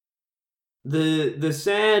The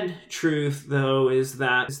sad truth, though, is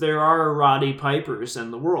that there are Roddy Pipers in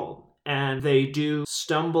the world, and they do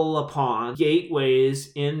stumble upon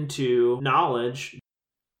gateways into knowledge.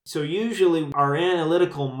 So usually our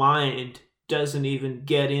analytical mind doesn't even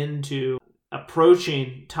get into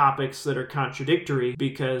approaching topics that are contradictory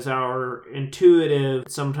because our intuitive,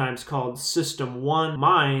 sometimes called system 1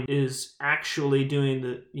 mind, is actually doing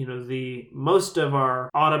the most of our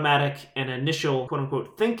automatic and initial quote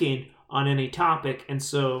unquote thinking on any topic. And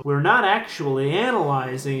so we're not actually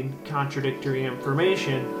analyzing contradictory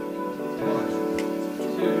information.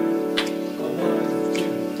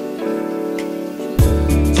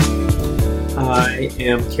 I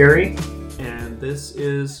am Kerry, and this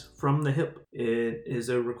is From the Hip. It is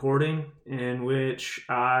a recording in which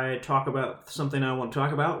I talk about something I want to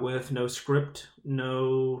talk about with no script,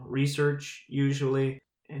 no research usually,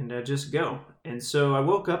 and I just go. And so I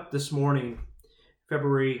woke up this morning,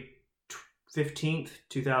 February 15th,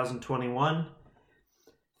 2021,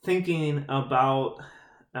 thinking about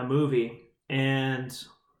a movie, and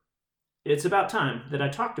it's about time that I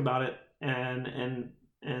talked about it, and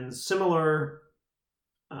similar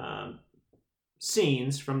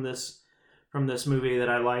scenes from this movie that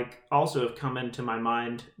I like also have come into my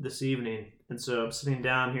mind this evening. And so I'm sitting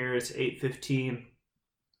down here. It's 8:15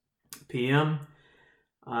 p.m.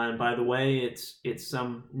 And by the way, it's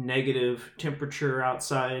some negative temperature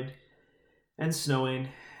outside and snowing.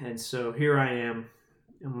 And so here I am.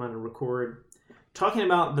 I'm going to record talking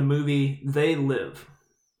about the movie They Live.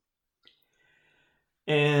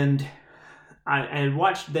 And I had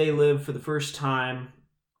watched They Live for the first time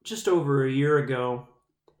just over a year ago,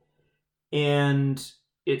 and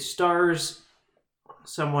it stars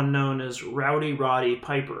someone known as Rowdy Roddy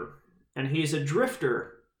Piper, and he's a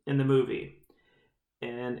drifter in the movie,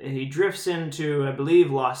 and he drifts into, I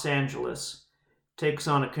believe, Los Angeles, takes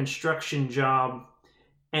on a construction job,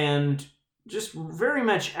 and just very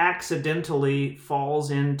much accidentally falls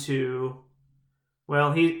into,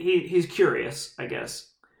 well, he's curious, I guess,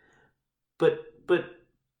 but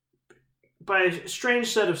by a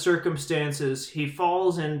strange set of circumstances, he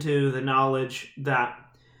falls into the knowledge that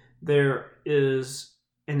there is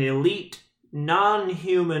an elite,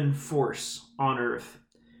 non-human force on Earth,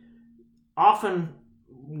 often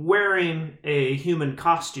wearing a human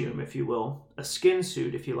costume, if you will, a skin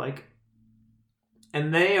suit, if you like,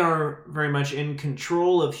 and they are very much in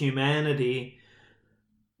control of humanity,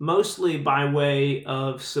 mostly by way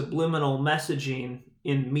of subliminal messaging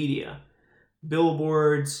in media,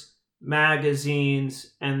 billboards,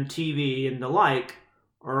 magazines, and TV and the like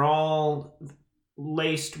are all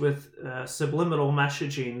laced with subliminal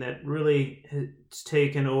messaging that really has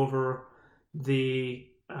taken over the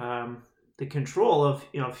control of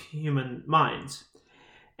human minds.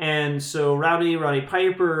 And so Roddy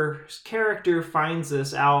Piper's character finds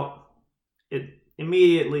this out. It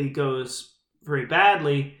immediately goes very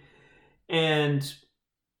badly,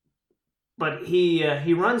 but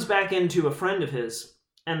he runs back into a friend of his.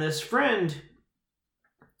 And this friend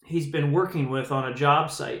he's been working with on a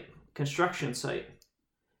job site, construction site.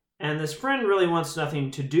 And this friend really wants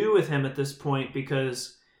nothing to do with him at this point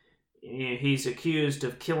because he's accused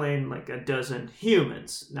of killing like a dozen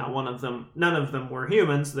humans. Now, none of them were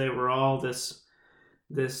humans. They were all this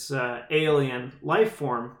alien life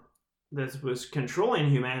form that was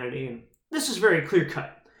controlling humanity. And this is very clear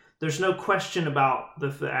cut. There's no question about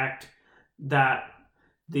the fact that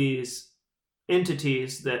these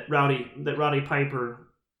entities that Roddy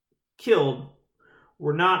Piper killed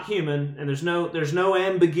were not human, and there's no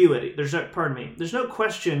ambiguity. There's no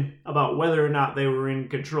question about whether or not they were in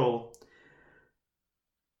control.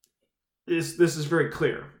 This is very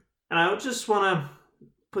clear, and I just want to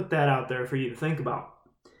put that out there for you to think about.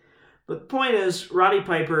 But the point is, Roddy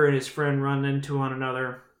Piper and his friend run into one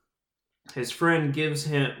another. His friend gives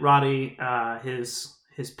Roddy his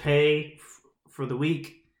pay for the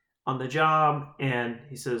week on the job, and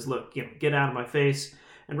he says, "Look, get out of my face."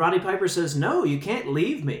 And Roddy Piper says, "No, you can't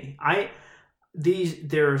leave me.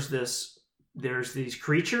 There's these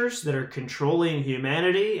creatures that are controlling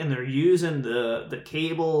humanity, and they're using the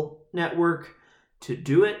cable network to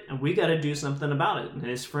do it, and we got to do something about it." And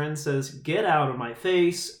his friend says, "Get out of my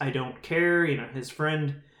face. I don't care." His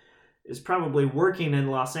friend is probably working in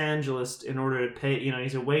Los Angeles in order to pay.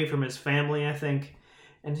 He's away from his family, I think.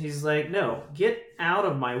 And he's like, "No, get out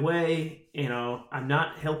of my way. I'm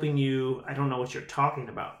not helping you. I don't know what you're talking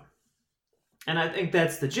about." And I think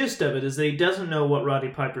that's the gist of it, is that he doesn't know what Roddy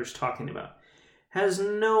Piper's talking about. Has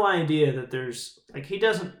no idea that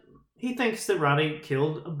he thinks that Roddy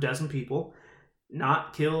killed a dozen people,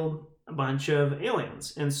 not killed a bunch of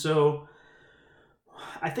aliens. And so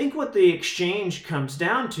I think what the exchange comes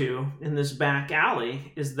down to in this back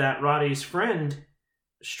alley is that Roddy's friend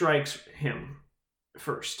strikes him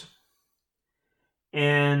first.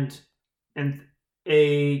 And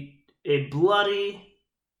a bloody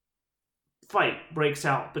fight breaks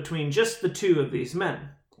out between just the two of these men.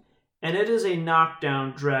 And it is a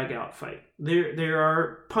knockdown, drag-out fight. There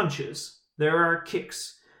are punches. There are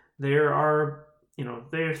kicks. There are,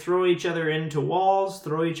 they throw each other into walls,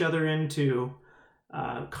 throw each other into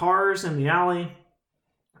cars in the alley.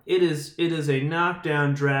 It is a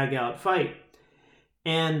knockdown, drag-out fight.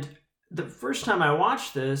 And the first time I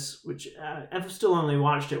watched this, which I've still only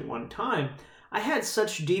watched it one time, I had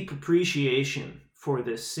such deep appreciation for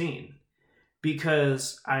this scene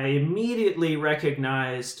because I immediately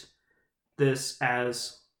recognized this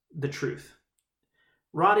as the truth.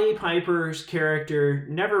 Roddy Piper's character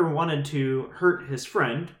never wanted to hurt his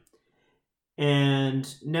friend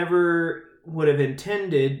and never would have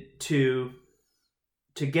intended to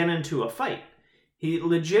get into a fight. He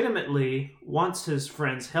legitimately wants his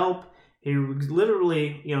friend's help. He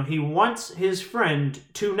literally, he wants his friend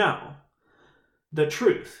to know the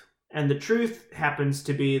truth. And the truth happens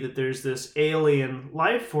to be that there's this alien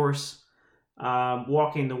life force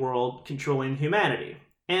walking the world, controlling humanity.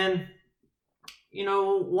 And,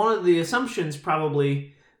 one of the assumptions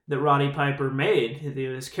probably that Roddy Piper made,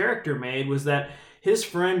 his character made, was that his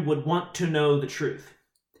friend would want to know the truth.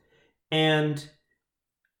 And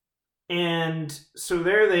so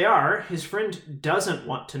there they are. His friend doesn't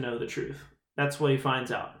want to know the truth. That's what he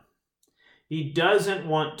finds out. He doesn't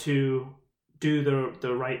want to do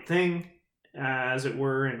the right thing, as it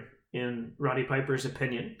were, in Roddy Piper's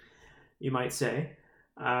opinion, you might say.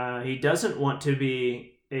 He doesn't want to be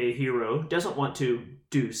a hero, doesn't want to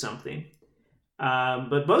do something.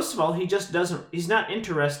 But most of all, he's not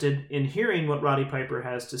interested in hearing what Roddy Piper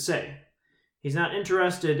has to say. He's not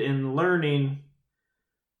interested in learning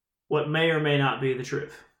what may or may not be the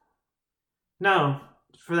truth. That's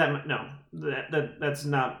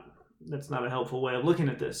not a helpful way of looking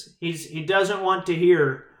at this. He doesn't want to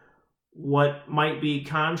hear what might be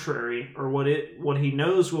contrary, or what he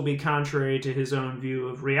knows will be contrary to his own view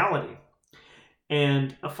of reality.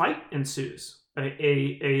 And a fight ensues.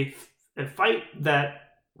 A fight that,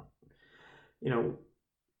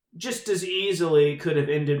 just as easily could have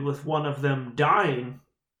ended with one of them dying.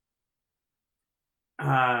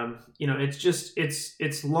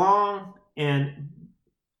 It's long and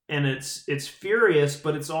it's furious,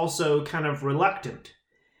 but it's also kind of reluctant.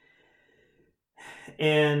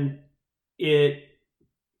 And it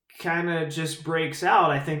kind of just breaks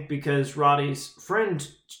out, I think, because Roddy's friend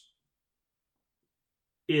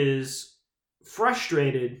is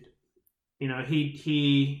frustrated.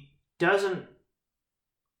 He doesn't,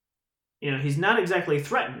 he's not exactly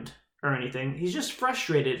threatened or anything. He's just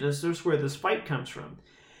frustrated. This is where this fight comes from.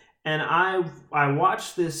 And I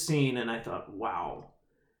watched this scene and I thought, wow,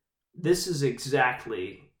 this is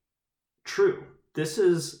exactly true. This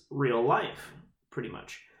is real life, pretty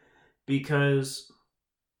much. Because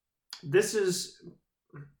this is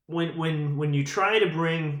when you try to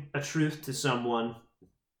bring a truth to someone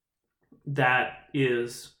that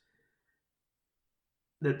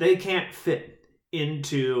they can't fit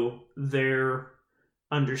into their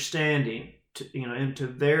understanding, into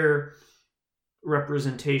their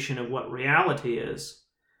representation of what reality is,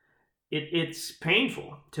 it's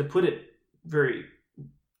painful, to put it very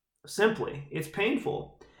simply. It's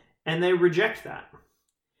painful, and they reject that.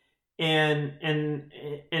 And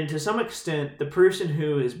to some extent, the person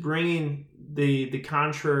who is bringing the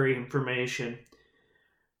contrary information,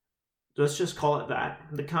 let's just call it that,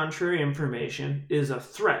 the contrary information is a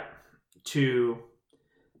threat to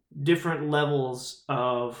different levels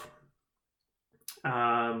of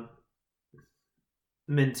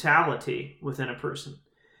mentality within a person.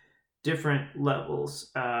 Different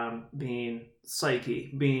levels, being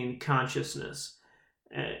psyche, being consciousness,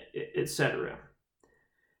 etc.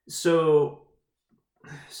 So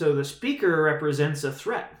the speaker represents a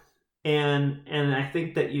threat, and I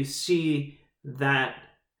think that you see that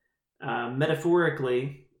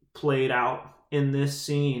metaphorically played out in this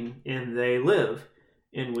scene in They Live,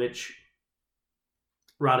 in which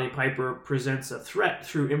Roddy Piper presents a threat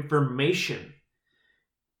through information.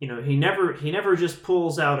 He never just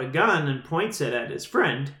pulls out a gun and points it at his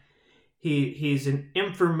friend. He's an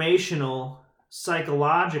informational,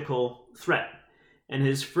 psychological threat. And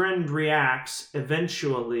his friend reacts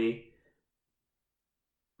eventually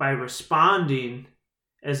by responding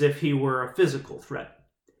as if he were a physical threat.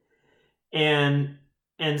 And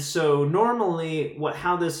so normally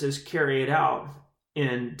how this is carried out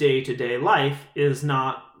in day-to-day life is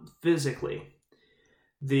not physically.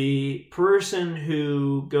 the person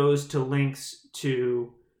who goes to lengths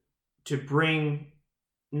to bring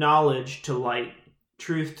knowledge to light,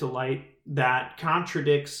 truth to light, that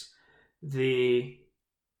contradicts the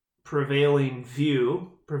prevailing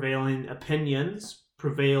view, prevailing opinions,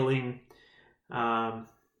 prevailing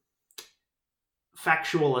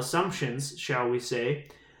factual assumptions, shall we say,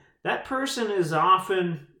 that person is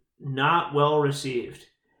often not well received.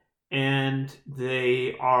 And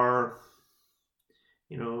they are,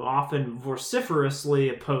 often vociferously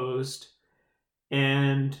opposed,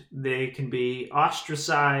 and they can be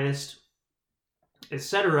ostracized,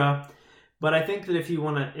 etc. But I think that if you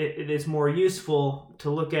want to, it is more useful to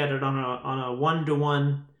look at it on a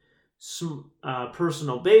one-to-one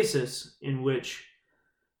personal basis, in which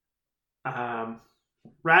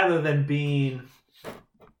rather than being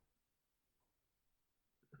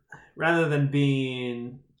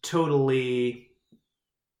totally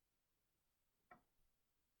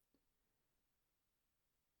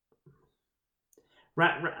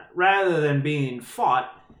rather than being fought,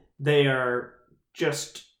 they are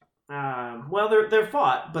just they're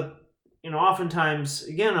fought, but oftentimes,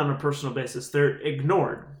 again, on a personal basis, they're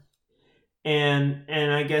ignored. And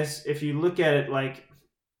I guess if you look at it like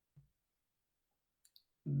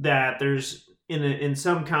that, there's in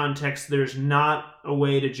some context, there's not a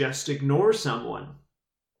way to just ignore someone,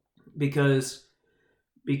 because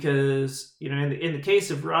in the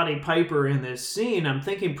case of Roddy Piper in this scene, I'm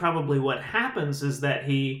thinking probably what happens is that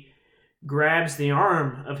he grabs the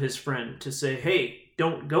arm of his friend to say, "Hey,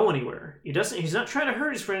 don't go anywhere." He's not trying to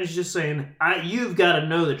hurt his friend. He's just saying, "You've got to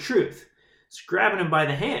know the truth." It's grabbing him by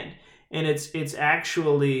the hand, and it's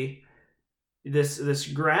actually this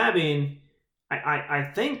grabbing.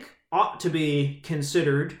 I think ought to be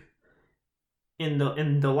considered in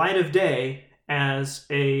the light of day as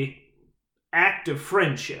a act of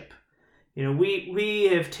friendship. We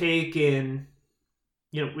have taken,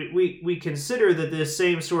 we consider that this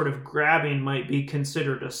same sort of grabbing might be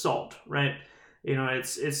considered assault, right?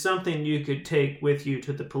 It's something you could take with you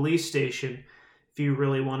to the police station if you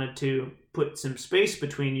really wanted to put some space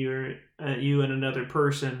between you and another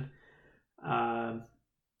person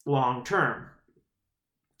long term.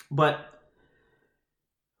 But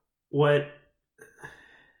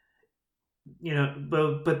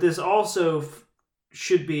but this also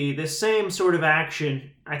should be, this same sort of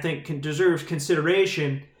action, I think, deserves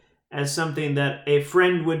consideration as something that a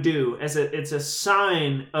friend would do, it's a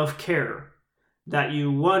sign of care, that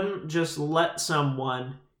you wouldn't just let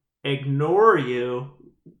someone ignore you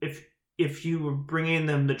if you were bringing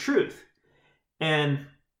them the truth. And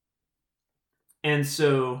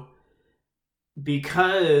so,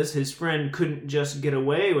 because his friend couldn't just get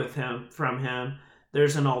away from him,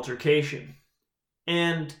 there's an altercation.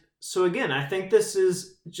 And so again, I think this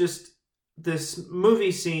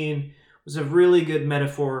movie scene was a really good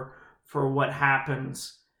metaphor for what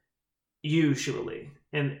happens usually,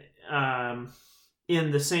 and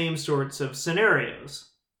in the same sorts of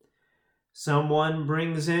scenarios. Someone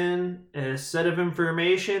brings in a set of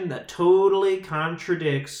information that totally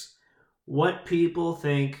contradicts what people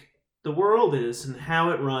think the world is and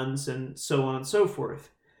how it runs, and so on and so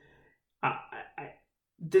forth.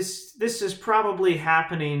 This is probably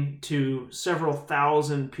happening to several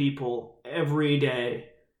thousand people every day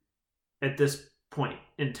at this point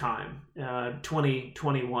in time,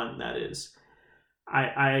 2021, that is.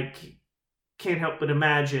 I can't help but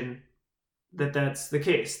imagine that that's the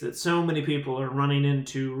case, that so many people are running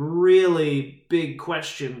into really big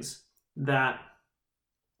questions, that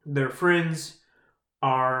their friends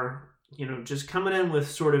are, just coming in with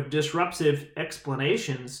sort of disruptive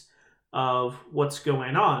explanations of what's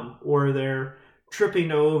going on, or they're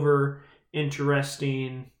tripping over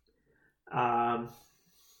interesting, or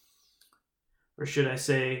should I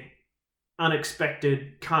say,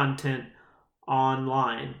 unexpected content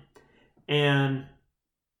online. And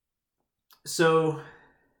so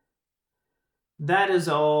that is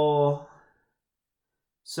all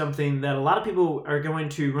something that a lot of people are going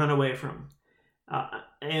to run away from.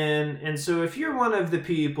 And so if you're one of the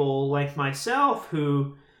people like myself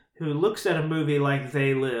who looks at a movie like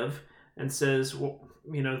They Live and says, well,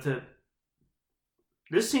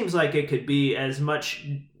 this seems like it could be as much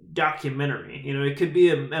documentary. It could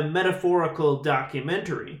be a metaphorical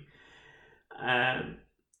documentary.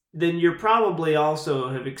 Then you're probably also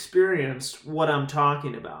have experienced what I'm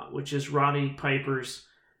talking about, which is Roddy Piper's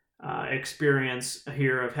experience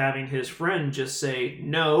here of having his friend just say,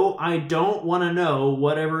 "No, I don't want to know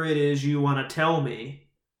whatever it is you want to tell me.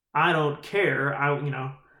 I don't care. I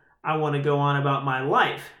want to go on about my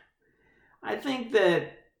life." I think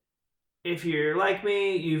that if you're like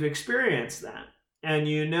me, you've experienced that. and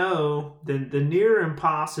you know the near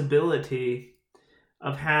impossibility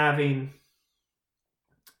of having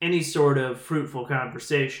any sort of fruitful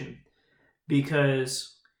conversation,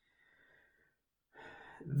 because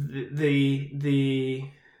the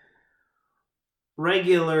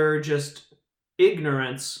regular just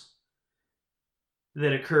ignorance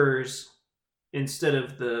that occurs instead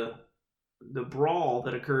of the brawl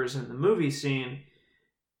that occurs in the movie scene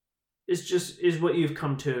is what you've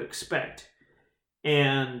come to expect.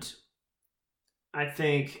 And I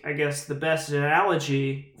guess the best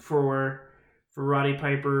analogy for Roddy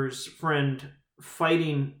Piper's friend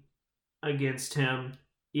fighting against him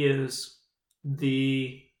is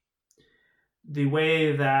the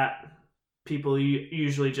way that people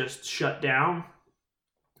usually just shut down.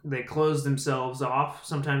 They close themselves off.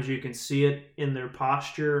 Sometimes you can see it in their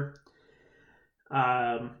posture.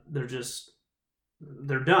 They're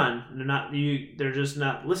done. They're just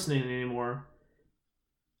not listening anymore.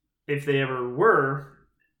 If they ever were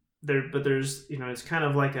there, but there's, it's kind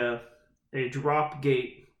of like a drop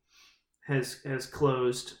gate has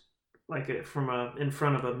closed, like in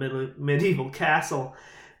front of a medieval castle.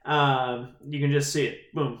 You can just see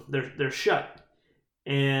it. Boom. They're shut.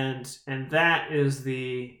 And that is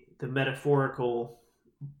the metaphorical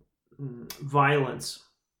violence.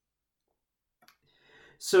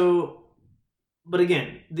 So, but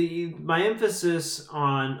again, my emphasis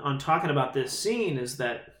on talking about this scene is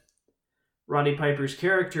that Roddy Piper's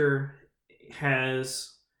character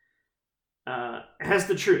has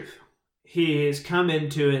the truth. He has come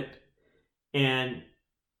into it, and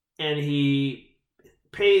he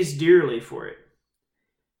pays dearly for it.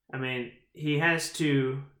 I mean, he has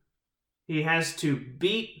to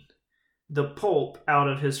beat the pulp out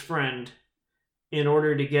of his friend in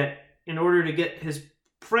order to get his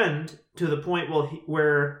friend to the point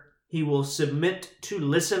where he will submit to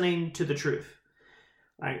listening to the truth.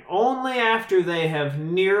 Like, only after they have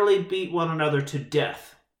nearly beat one another to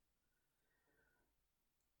death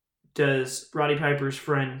does Roddy Piper's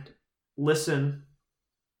friend listen.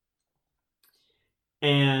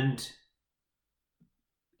 And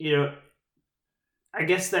I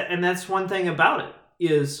guess that's one thing about it,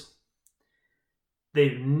 is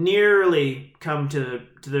they've nearly come to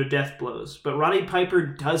their death blows. But Roddy Piper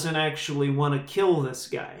doesn't actually want to kill this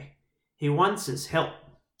guy. He wants his help.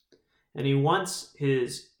 And he wants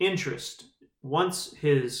his interest, wants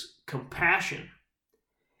his compassion.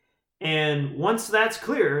 And once that's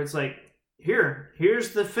clear, it's like, here's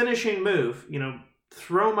the finishing move.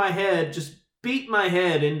 Just beat my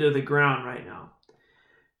head into the ground right now.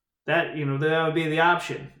 That would be the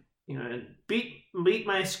option. Beat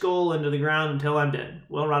my skull into the ground until I'm dead.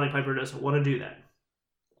 Well, Roddy Piper doesn't want to do that.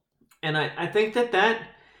 And I think that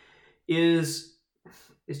is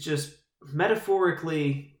just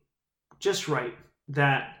metaphorically just right.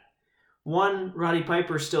 That one, Roddy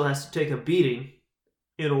Piper still has to take a beating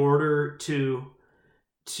in order to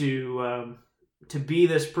be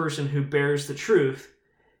this person who bears the truth.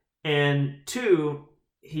 And two,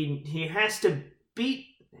 he has to beat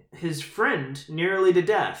his friend nearly to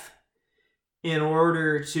death in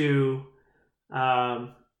order to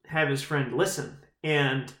have his friend listen.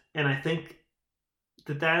 And I think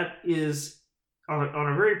that is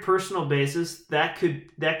on a very personal basis, that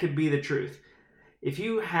could be the truth. If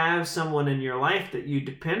you have someone in your life that you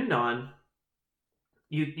depend on,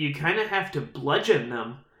 you kind of have to bludgeon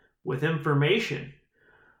them with information,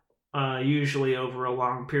 usually over a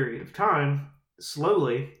long period of time,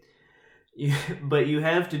 slowly. But you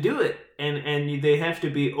have to do it, and they have to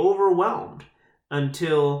be overwhelmed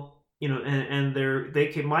until and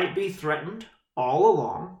they might be threatened all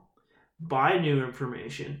along by new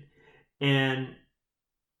information, and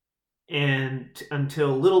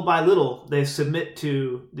until little by little they submit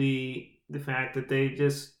to the fact that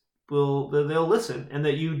they'll listen, and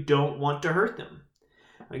that you don't want to hurt them.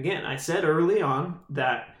 Again, I said early on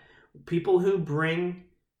that people who bring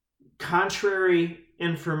contrary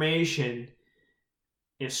information,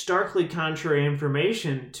 starkly contrary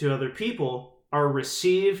information to other people, are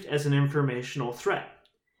received as an informational threat.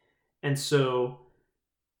 And so,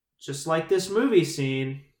 just like this movie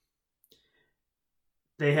scene,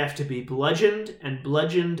 they have to be bludgeoned and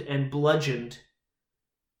bludgeoned and bludgeoned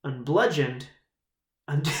and bludgeoned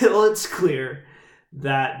until it's clear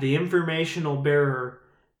that the informational bearer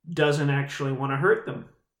doesn't actually want to hurt them.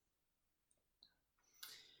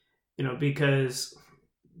 Because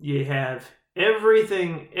you have every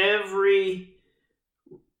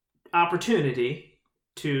opportunity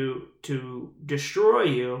to destroy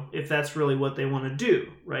you if that's really what they want to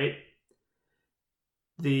do, right?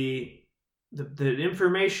 The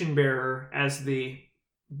information bearer, as the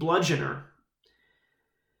bludgeoner,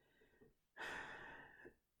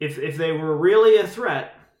 if they were really a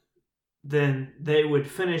threat, then they would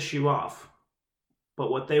finish you off.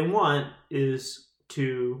 But what they want is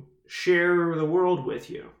to share the world with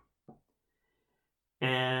you.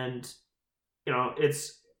 And,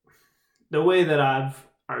 it's the way that I've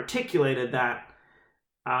articulated that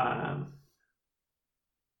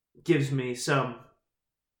gives me I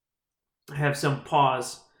have some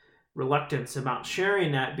reluctance about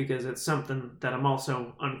sharing that, because it's something that I'm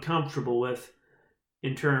also uncomfortable with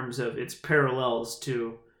in terms of its parallels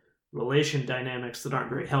to relation dynamics that aren't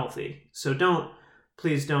very healthy. So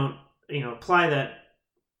please don't, apply that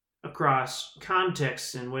across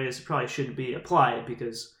contexts in ways that probably shouldn't be applied,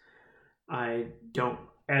 because I don't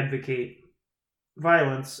advocate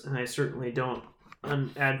violence, and I certainly don't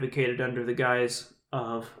advocate it under the guise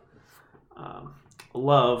of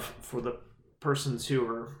love for the persons who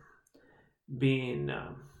are being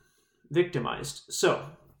victimized. So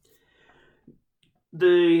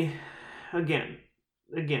the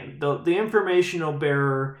informational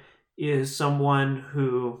bearer is someone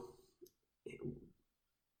who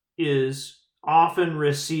is often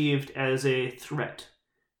received as a threat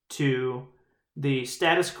to the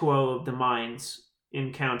status quo of the minds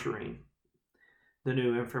encountering the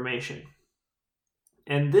new information.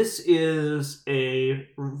 And this is a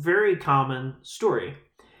very common story.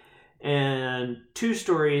 And two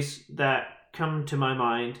stories that come to my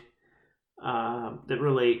mind that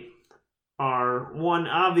relate are, one,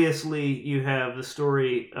 obviously you have the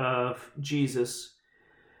story of Jesus,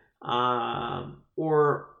 or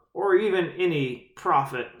even any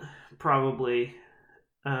prophet, probably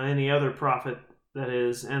any other prophet, that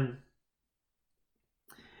is. And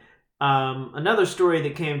another story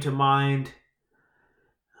that came to mind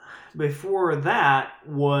before that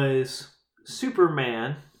was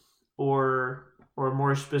Superman, or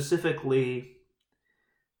more specifically,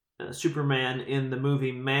 Superman in the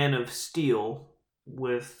movie Man of Steel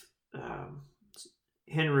with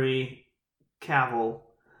Henry Cavill,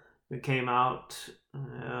 that came out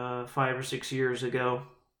 5 or 6 years ago,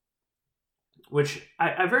 which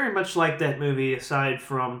I very much like that movie, aside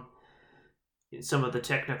from some of the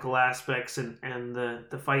technical aspects and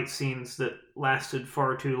the fight scenes that lasted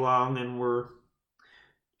far too long and were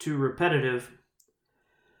too repetitive.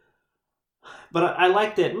 But I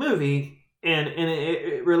like that movie, and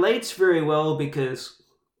it relates very well because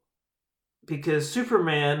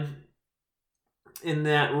Superman in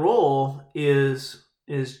that role is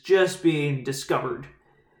just being discovered.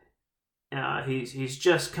 He's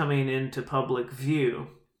just coming into public view,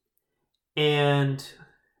 and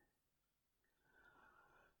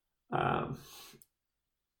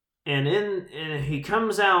he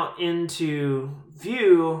comes out into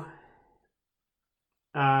view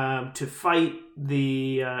to fight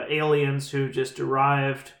the aliens who just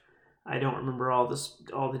arrived. I don't remember all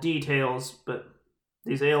the details, but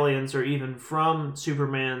these aliens are even from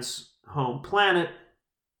Superman's home planet,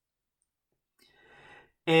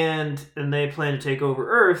 and they plan to take over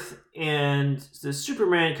Earth. And the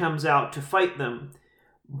Superman comes out to fight them,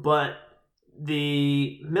 but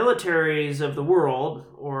the militaries of the world,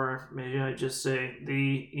 or maybe I just say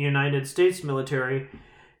the United States military,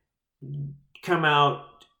 come out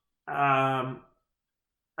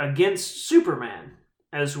against Superman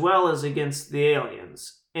as well as against the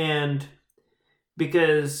aliens. And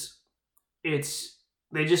because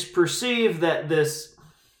they just perceive that this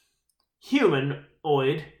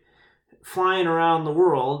humanoid flying around the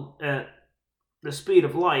world at the speed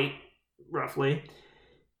of light, roughly,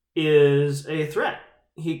 is a threat.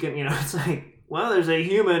 He can, it's like, well, there's a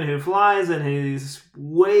human who flies and he's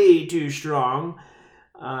way too strong.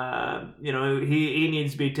 He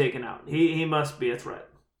needs to be taken out. He must be a threat.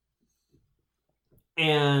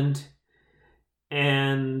 And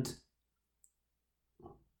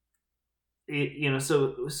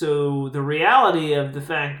so the reality of the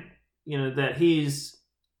fact, that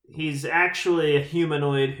he's actually a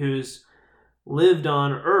humanoid who's lived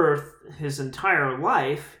on Earth his entire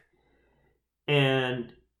life,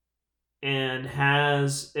 and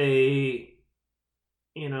has a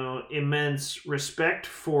immense respect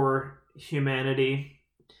for humanity,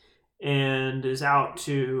 and is out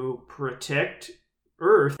to protect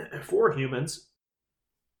Earth for humans.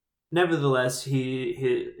 Nevertheless,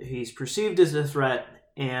 he's perceived as a threat,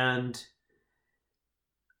 and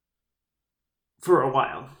for a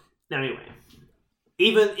while. Anyway,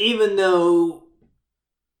 even though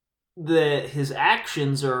his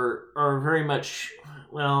actions are very much,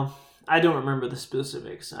 well, I don't remember the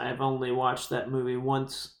specifics. I've only watched that movie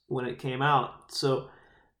once when it came out. So,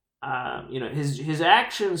 his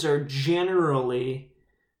actions are generally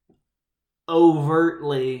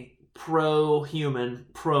overtly pro-human,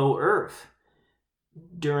 pro-Earth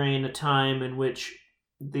during a time in which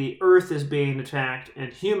the Earth is being attacked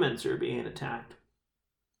and humans are being attacked.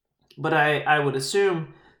 But I would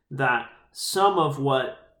assume that some of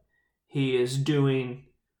what he is doing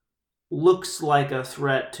looks like a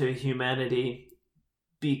threat to humanity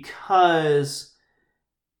because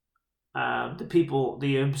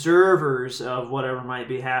the observers of whatever might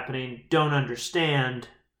be happening, don't understand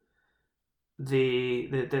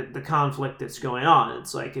the conflict that's going on.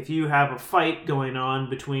 It's like if you have a fight going on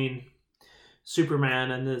between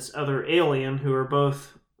Superman and this other alien who are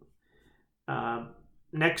both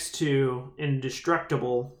next to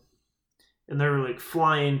indestructible, and they're like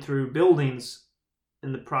flying through buildings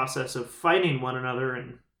in the process of fighting one another,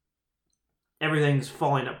 and everything's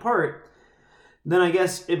falling apart, then I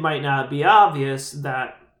guess it might not be obvious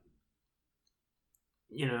that,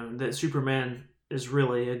 that Superman is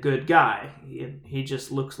really a good guy. He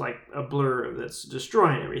just looks like a blur that's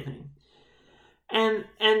destroying everything.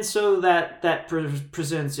 And so that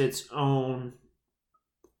presents its own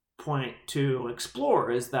point to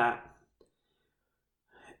explore, is that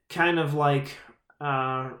kind of like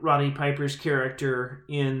Roddy Piper's character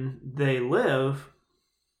in They Live,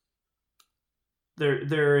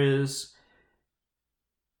 there is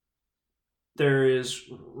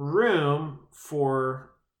room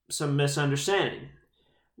for some misunderstanding.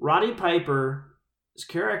 Roddy Piper's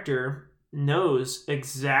character knows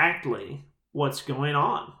exactly what's going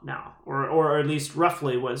on now, or at least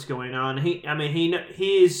roughly what's going on.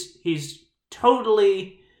 He's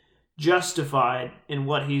totally justified in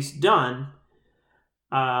what he's done.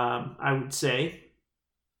 I would say,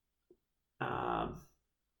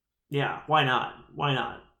 yeah, why not? Why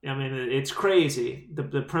not? I mean, it's crazy.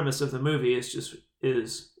 The premise of the movie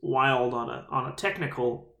is wild on a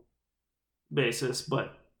technical basis,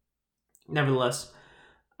 but nevertheless,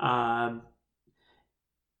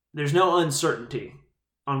 there's no uncertainty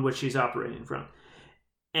on which he's operating from,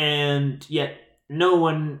 and yet no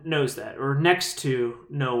one knows that, or next to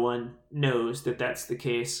no one knows that that's the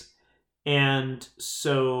case. And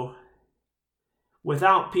so,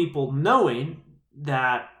 without people knowing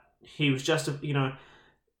that he was just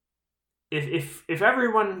if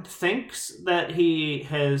everyone thinks that he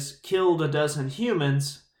has killed a dozen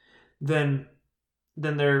humans, then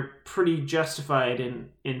they're pretty justified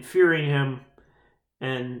in fearing him,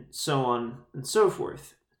 and so on and so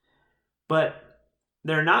forth. But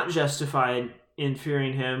they're not justified in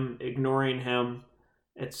fearing him, ignoring him,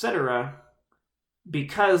 etc.,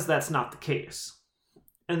 because that's not the case.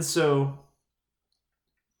 And so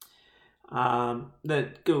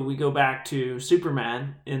we go back to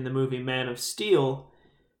Superman in the movie Man of Steel.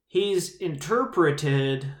 He's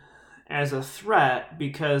interpreted as a threat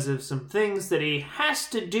because of some things that he has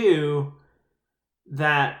to do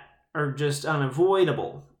that are just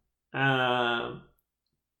unavoidable. A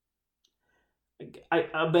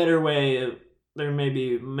better way, there may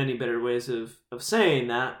be many better ways of saying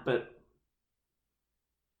that, but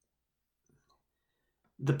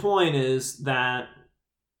the point is that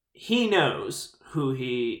he knows who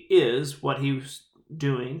he is, what he was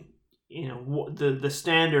doing, the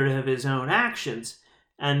standard of his own actions,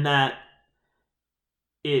 and that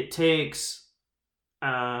it takes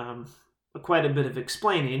quite a bit of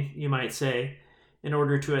explaining, you might say, in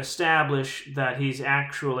order to establish that he's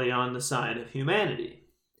actually on the side of humanity.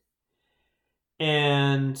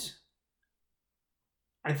 And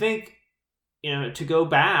I think, to go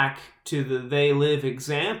back to the They Live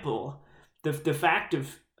example, the fact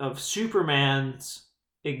of Superman's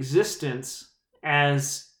existence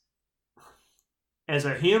as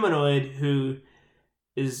a humanoid who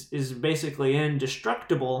is basically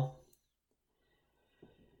indestructible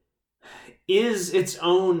is its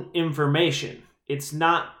own information. It's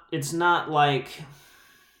not like,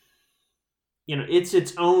 it's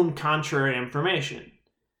its own contrary information.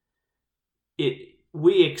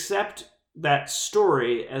 We accept that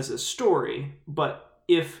story as a story, but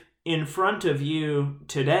if in front of you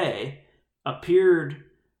today appeared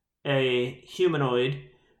a humanoid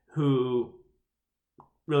who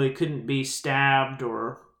really couldn't be stabbed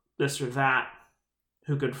or this or that,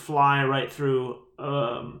 who could fly right through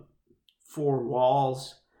 4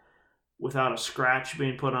 walls without a scratch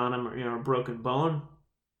being put on him, or a broken bone,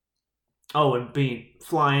 and being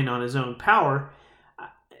flying on his own power,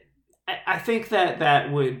 I think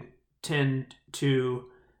that would tend to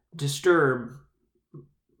disturb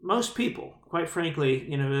most people. Quite frankly,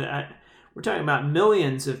 we're talking about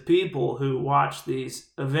millions of people who watch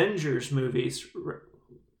these Avengers movies,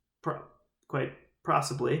 quite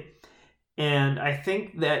possibly, And I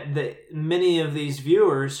think that many of these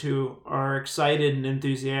viewers who are excited and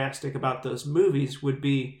enthusiastic about those movies would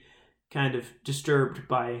be kind of disturbed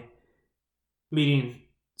by meeting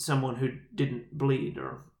someone who didn't bleed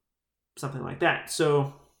or something like that.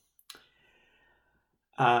 So,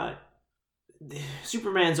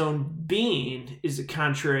 Superman's own being is a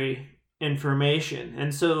contrary information,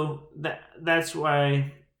 and so that's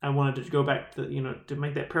why I wanted to go back to to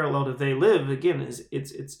make that parallel to They Live again. Is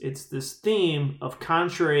it's this theme of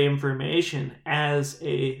contrary information as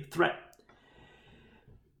a threat.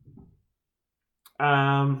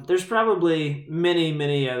 There's probably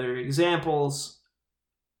many other examples,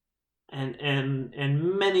 and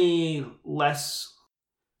many less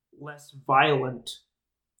violent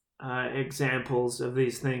examples of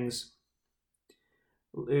these things,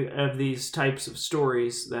 of these types of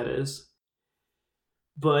stories, that is.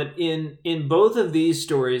 But in both of these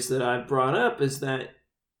stories that I've brought up is that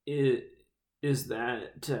the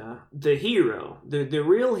hero, the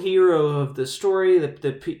real hero of the story,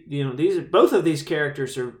 both of these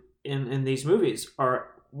characters are in these movies are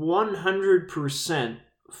 100%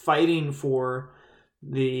 fighting for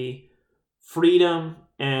the freedom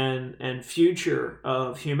and future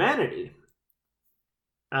of humanity.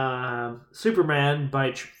 Superman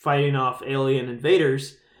by fighting off alien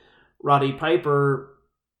invaders. Roddy Piper,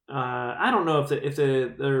 I don't know if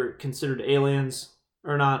they're considered aliens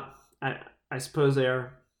or not. I suppose they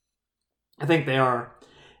are. I think they are.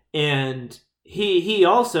 And he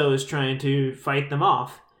also is trying to fight them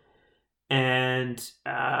off. And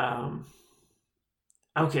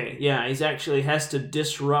he's actually has to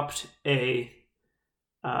disrupt a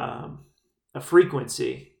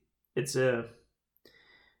frequency. It's a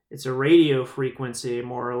radio frequency,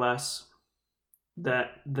 more or less,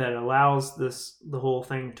 that allows the whole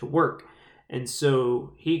thing to work. And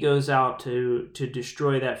so he goes out to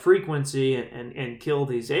destroy that frequency and kill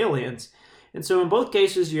these aliens. And so in both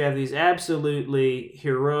cases you have these absolutely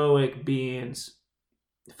heroic beings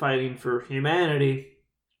fighting for humanity.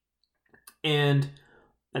 And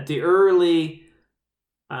at the early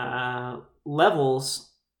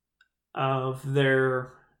levels of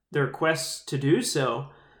their quests to do so,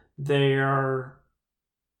 they are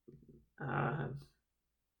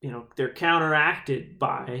they're counteracted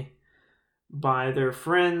by their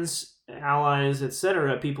friends, allies,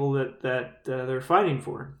 etc., people that they're fighting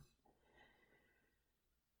for.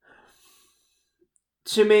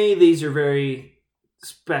 To me, these are very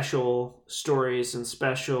special stories and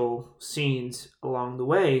special scenes along the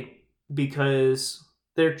way because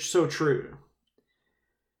they're so true.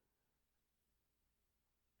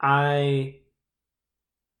 I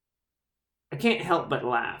can't help but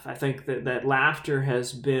laugh. I think that laughter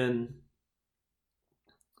has been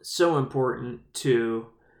so important to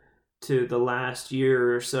the last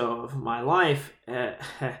year or so of my life,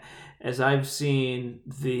 as I've seen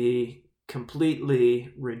the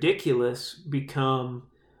completely ridiculous become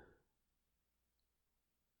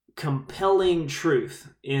compelling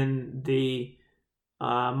truth in the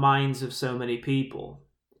minds of so many people.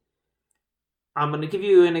 I'm going to give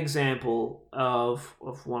you an example of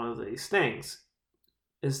one of these things.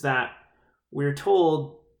 Is that we're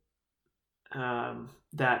told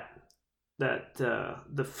that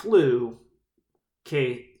the flu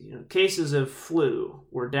cases of flu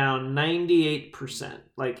were down 98%,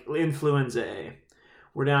 like influenza A,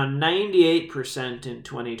 were down 98% in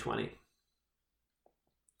 2020.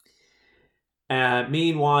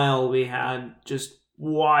 Meanwhile, we had just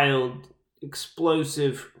wild,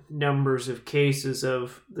 explosive numbers of cases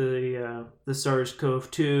of the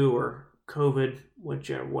SARS-CoV-2 or COVID,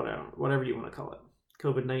 whatever you want to call it,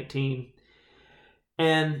 COVID-19,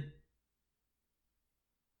 and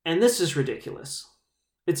this is ridiculous.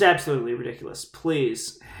 It's absolutely ridiculous.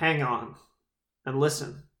 Please hang on and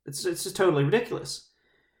listen. It's just totally ridiculous.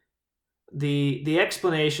 The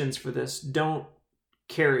explanations for this don't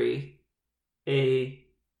carry a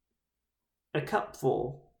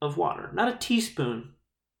cupful of water, not a teaspoon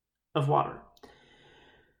of water.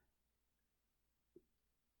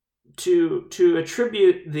 To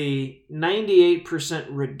attribute the 98%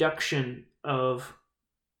 reduction of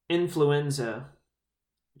influenza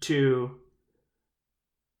to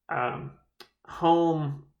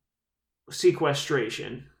home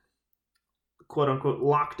sequestration, quote unquote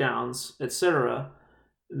lockdowns, etc.,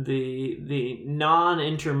 the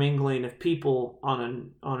non-intermingling of people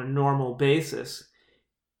on a normal basis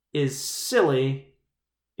is silly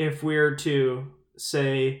if we're to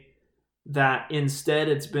say that instead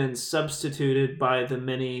it's been substituted by the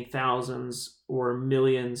many thousands or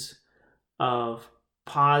millions of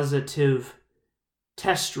positive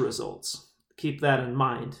test results. Keep that in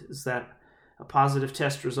mind, is that a positive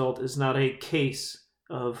test result is not a case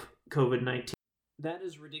of COVID-19. That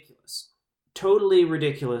is ridiculous. Totally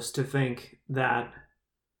ridiculous to think that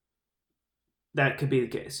that could be the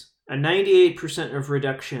case. A 98%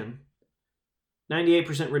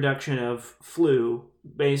 reduction of flu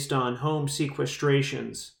based on home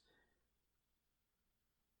sequestrations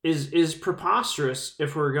is preposterous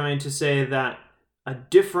if we're going to say that a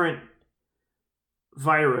different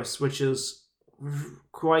virus, which is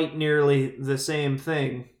quite nearly the same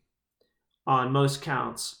thing on most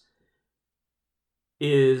counts,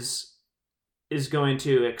 is going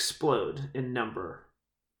to explode in number.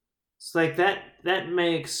 It's like that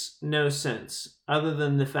makes no sense, other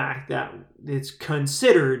than the fact that it's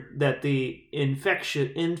considered that the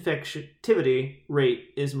infectivity rate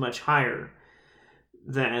is much higher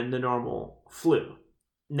than the normal flu.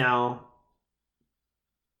 Now,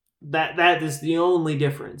 that is the only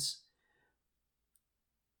difference.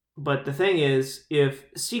 But the thing is, if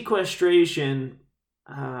sequestration,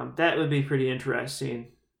 that would be pretty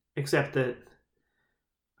interesting, except that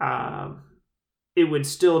it would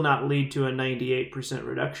still not lead to a 98%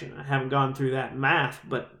 reduction. I haven't gone through that math,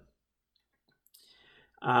 but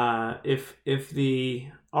if the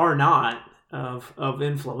R naught of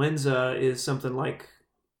influenza is something like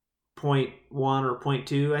 0.1 or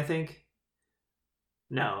 0.2, I think.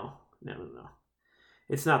 No.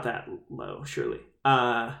 It's not that low, surely.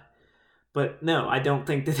 But no, I don't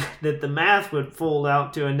think that the math would fold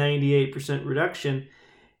out to a 98% reduction.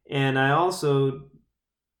 And I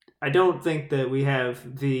don't think that we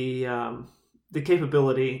have the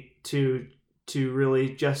capability to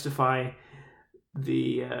really justify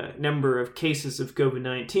the number of cases of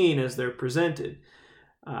COVID-19 as they're presented.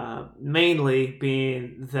 Mainly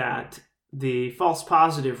being that the false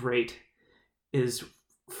positive rate is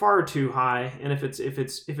far too high, and if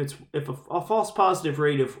a false positive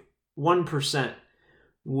rate of 1%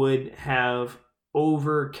 would have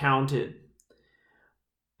overcounted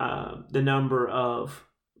the number of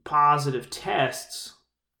positive tests,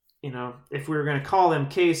 if we were going to call them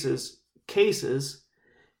cases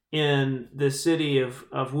in the city of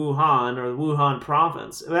Wuhan or the Wuhan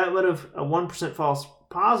province, that would have a 1% false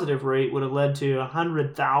positive rate would have led to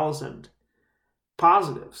 100,000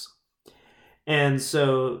 positives. And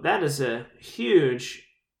so that is a huge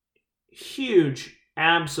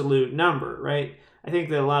absolute number, right? I think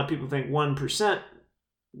that a lot of people think 1%,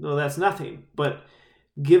 well, that's nothing. But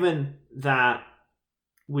given that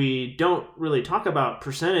we don't really talk about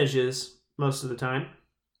percentages most of the time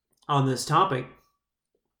on this topic,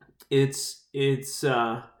 it's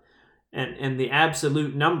and the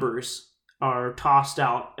absolute numbers are tossed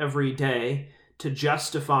out every day to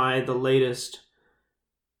justify the latest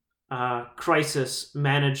crisis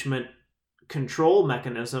management control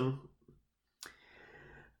mechanism.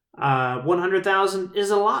 100,000 is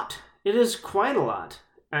a lot. It is quite a lot,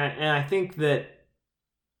 and I think that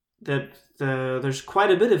there's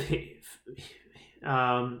quite a bit of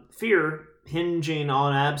fear hinging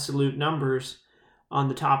on absolute numbers on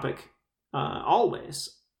the topic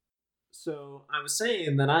always. So I was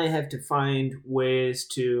saying that I have to find ways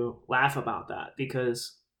to laugh about that,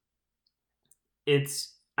 because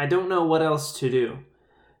I don't know what else to do.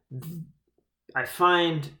 I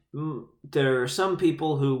find there are some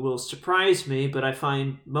people who will surprise me, but I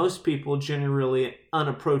find most people generally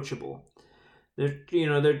unapproachable.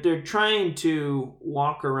 They're trying to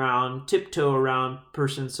tiptoe around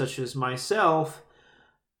persons such as myself,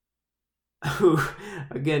 who,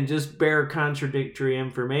 again, just bear contradictory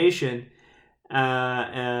information,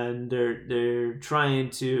 and they're trying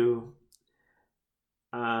to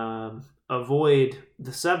avoid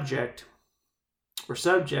the subject or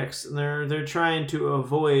subjects, and they're trying to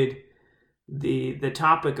avoid the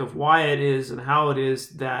topic of why it is and how it is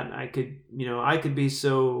that I could be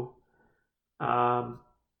so far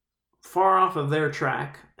off of their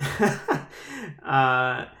track.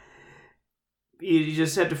 You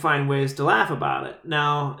just had to find ways to laugh about it.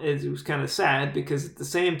 Now, it was kind of sad, because at the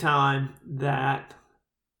same time that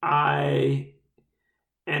I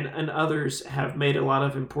and others have made a lot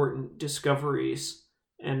of important discoveries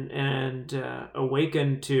and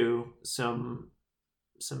awakened to some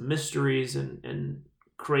mysteries and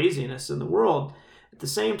craziness in the world, at the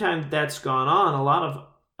same time that's gone on, a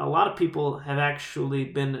lot of people have actually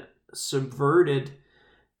been subverted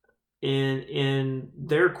in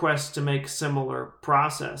their quest to make similar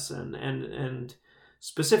process, and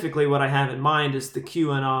specifically what I have in mind is the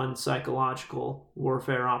QAnon psychological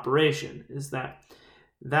warfare operation, is that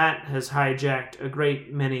has hijacked a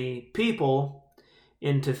great many people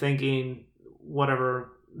into thinking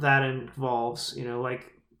whatever that involves,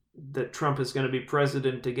 like that Trump is going to be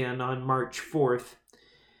president again on March 4th.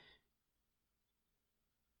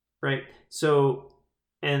 Right? So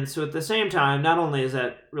at the same time, not only is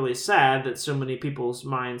that really sad that so many people's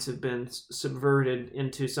minds have been subverted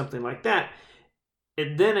into something like that,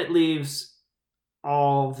 then it leaves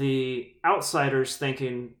all the outsiders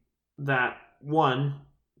thinking that, one,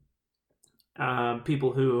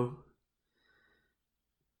 people who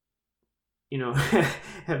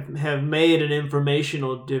have made an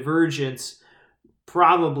informational divergence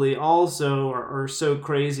probably also are so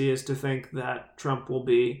crazy as to think that Trump will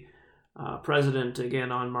be president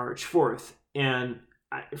again on March 4th. And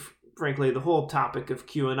frankly, the whole topic of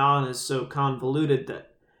QAnon is so convoluted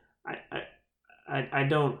that I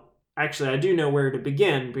don't actually, I do know where to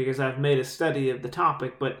begin because I've made a study of the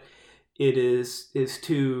topic, but it is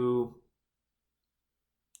too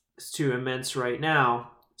immense right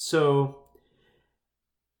now. So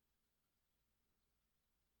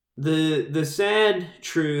the sad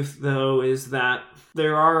truth, though, is that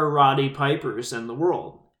there are Roddy Pipers in the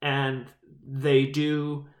world, and they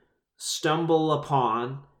do stumble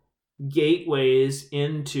upon gateways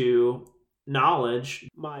into knowledge.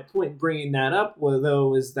 My point in bringing that up,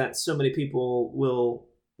 though, is that so many people will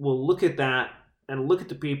look at that and look at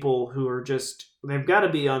the people who are they've got to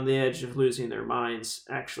be on the edge of losing their minds,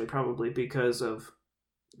 actually, probably because of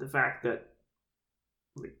the fact that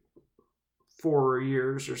 4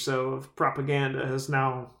 years or so of propaganda has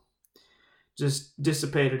now just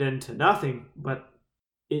dissipated into nothing. But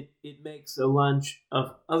it makes a bunch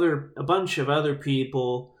of other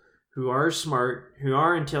people who are smart, who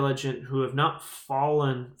are intelligent, who have not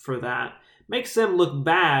fallen for that, makes them look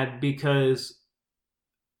bad because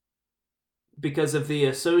of the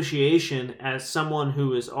association as someone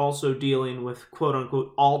who is also dealing with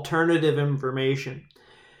quote-unquote alternative information.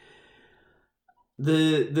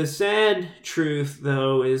 The sad truth,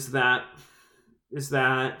 though, is that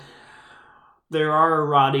there are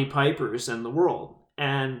Roddy Pipers in the world,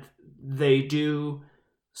 and they do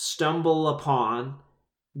stumble upon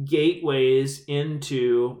gateways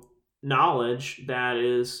into knowledge that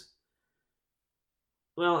is,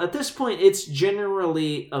 well, at this point, it's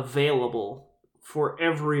generally available for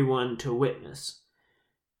everyone to witness.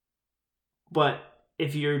 But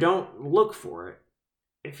if you don't look for it,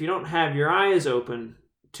 if you don't have your eyes open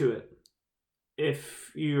to it,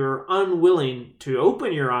 if you're unwilling to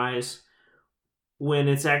open your eyes when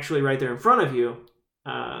it's actually right there in front of you,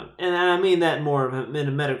 and I mean that more in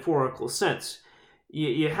a metaphorical sense,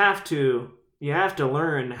 you have to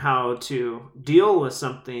learn how to deal with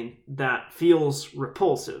something that feels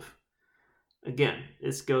repulsive. Again,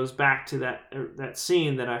 this goes back to that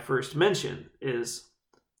scene that I first mentioned, is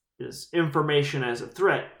information as a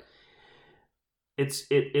threat.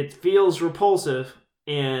 It feels repulsive,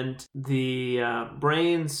 and the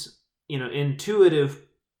brain's intuitive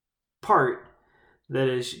part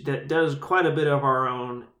that does quite a bit of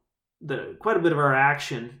our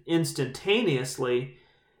action instantaneously.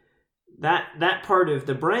 That part of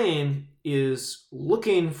the brain is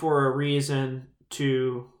looking for a reason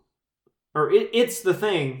to, or it's the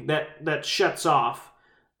thing that shuts off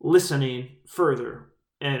listening further.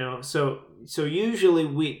 So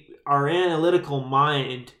usually our analytical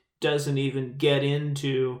mind doesn't even get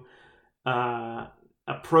into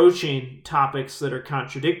approaching topics that are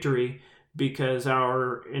contradictory, because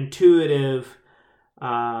our intuitive,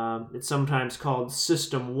 it's sometimes called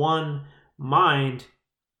System 1 mind,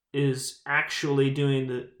 is actually doing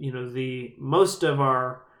the most of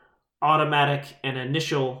our automatic and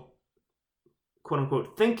initial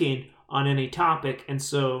quote-unquote thinking on any topic. And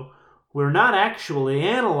so we're not actually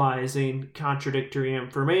analyzing contradictory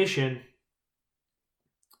information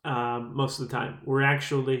most of the time. We're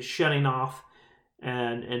actually shutting off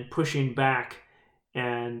and pushing back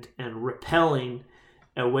and repelling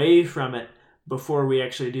away from it before we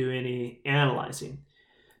actually do any analyzing.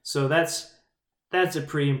 So that's a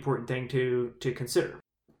pretty important thing to consider.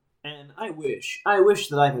 And I wish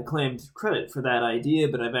that I could claim credit for that idea,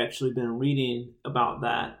 but I've actually been reading about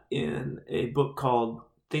that in a book called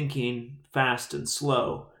Thinking Fast and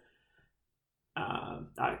Slow.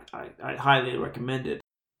 I highly recommend it.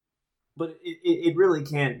 But it really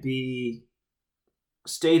can't be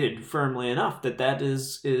stated firmly enough that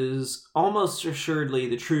is almost assuredly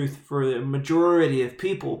the truth for the majority of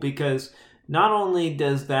people, because not only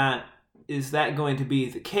is that going to be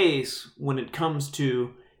the case when it comes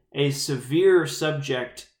to a severe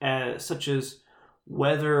subject such as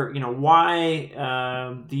whether, why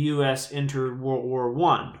the U.S. entered World War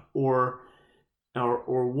I, or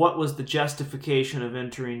what was the justification of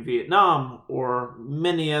entering Vietnam, or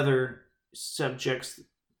many other subjects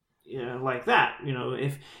like that.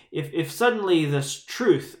 If suddenly the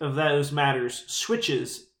truth of those matters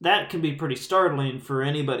switches, that can be pretty startling for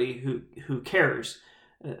anybody who cares,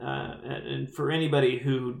 and for anybody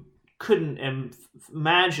who couldn't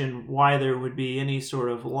imagine why there would be any sort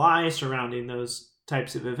of lie surrounding those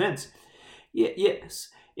types of events. Yes,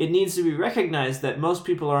 it needs to be recognized that most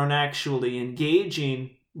people aren't actually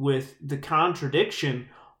engaging with the contradiction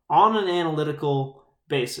on an analytical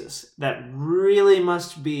basis. That really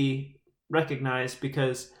must be recognized,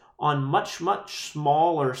 because on much, much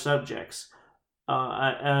smaller subjects,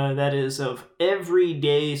 that is of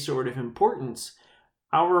everyday sort of importance,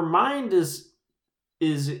 our mind is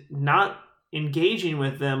not engaging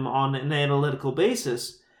with them on an analytical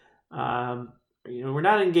basis. We're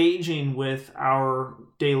not engaging with our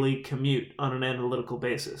daily commute on an analytical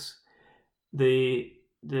basis. The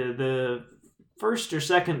first or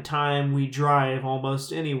second time we drive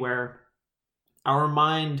almost anywhere, our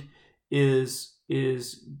mind is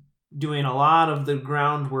doing a lot of the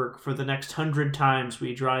groundwork for the next 100 times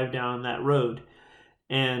we drive down that road.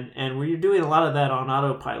 And we're doing a lot of that on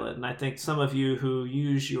autopilot. And I think some of you who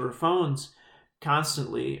use your phones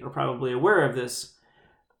constantly are probably aware of this,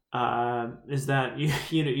 is that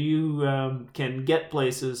you can get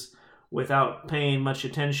places without paying much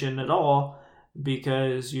attention at all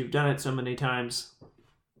because you've done it so many times.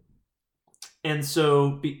 And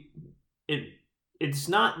so it's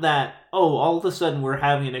not that, all of a sudden we're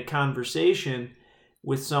having a conversation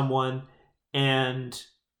with someone and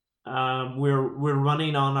we're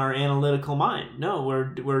running on our analytical mind. No,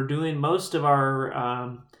 we're doing most of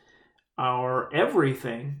our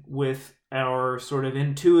everything with our sort of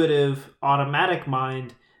intuitive, automatic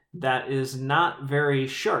mind that is not very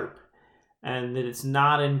sharp, and that it's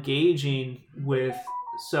not engaging with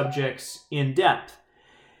subjects in depth.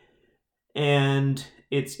 And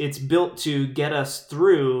it's built to get us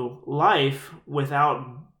through life without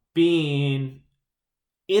being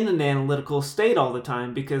in an analytical state all the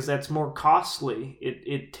time, because that's more costly.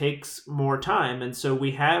 It takes more time. And so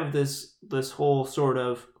we have this whole sort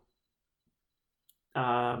of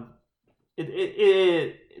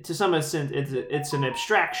to some extent it's an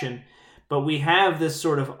abstraction, but we have this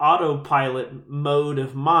sort of autopilot mode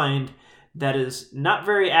of mind that is not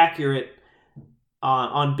very accurate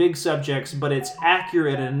on big subjects, but it's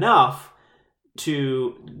accurate enough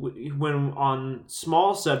to when on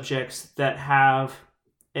small subjects that have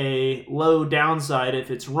a low downside if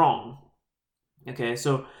it's wrong. Okay,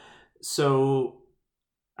 so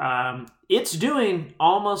it's doing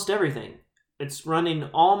almost everything. It's running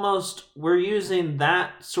we're using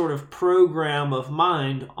that sort of program of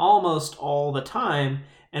mind almost all the time,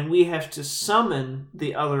 and we have to summon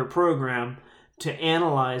the other program to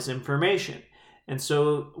analyze information. And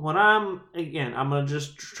so what I'm going to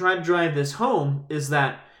just try to drive this home, is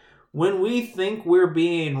that when we think we're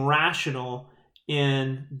being rational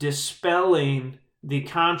in dispelling the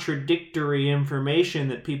contradictory information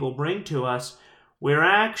that people bring to us, we're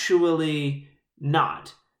actually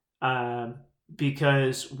not,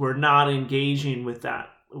 because we're not engaging with that.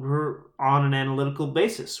 We're on an analytical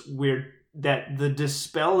basis. That the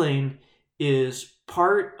dispelling is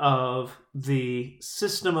part of the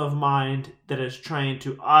system of mind that is trying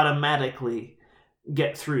to automatically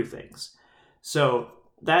get through things. So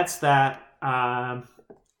that's that.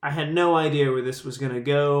 I had no idea where this was going to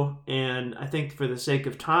go, and I think for the sake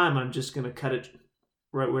of time, I'm just going to cut it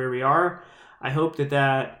right where we are. I hope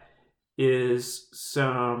that is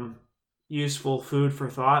some useful food for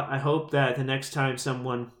thought. I hope that the next time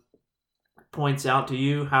someone points out to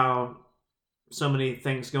you how so many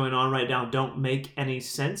things going on right now don't make any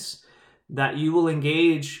sense, that you will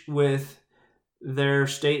engage with their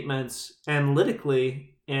statements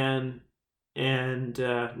analytically and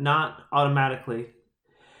not automatically.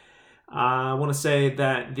 I want to say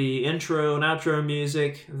that the intro and outro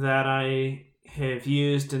music that I have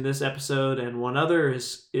used in this episode and one other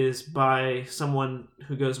is by someone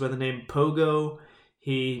who goes by the name Pogo.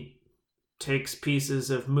 He takes pieces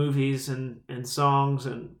of movies and songs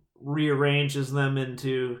and rearranges them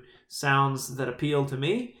into sounds that appeal to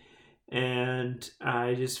me, and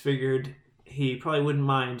I just figured he probably wouldn't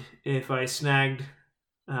mind if I snagged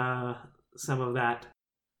some of that.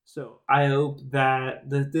 So I hope that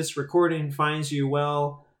this recording finds you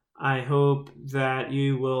well. I hope that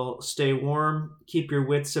you will stay warm, keep your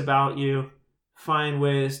wits about you, find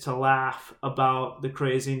ways to laugh about the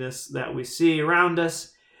craziness that we see around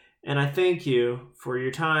us. And I thank you for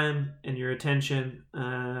your time and your attention,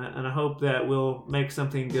 and I hope that we'll make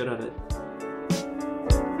something good of it.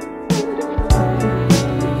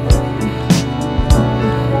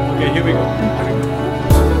 Okay, here we go.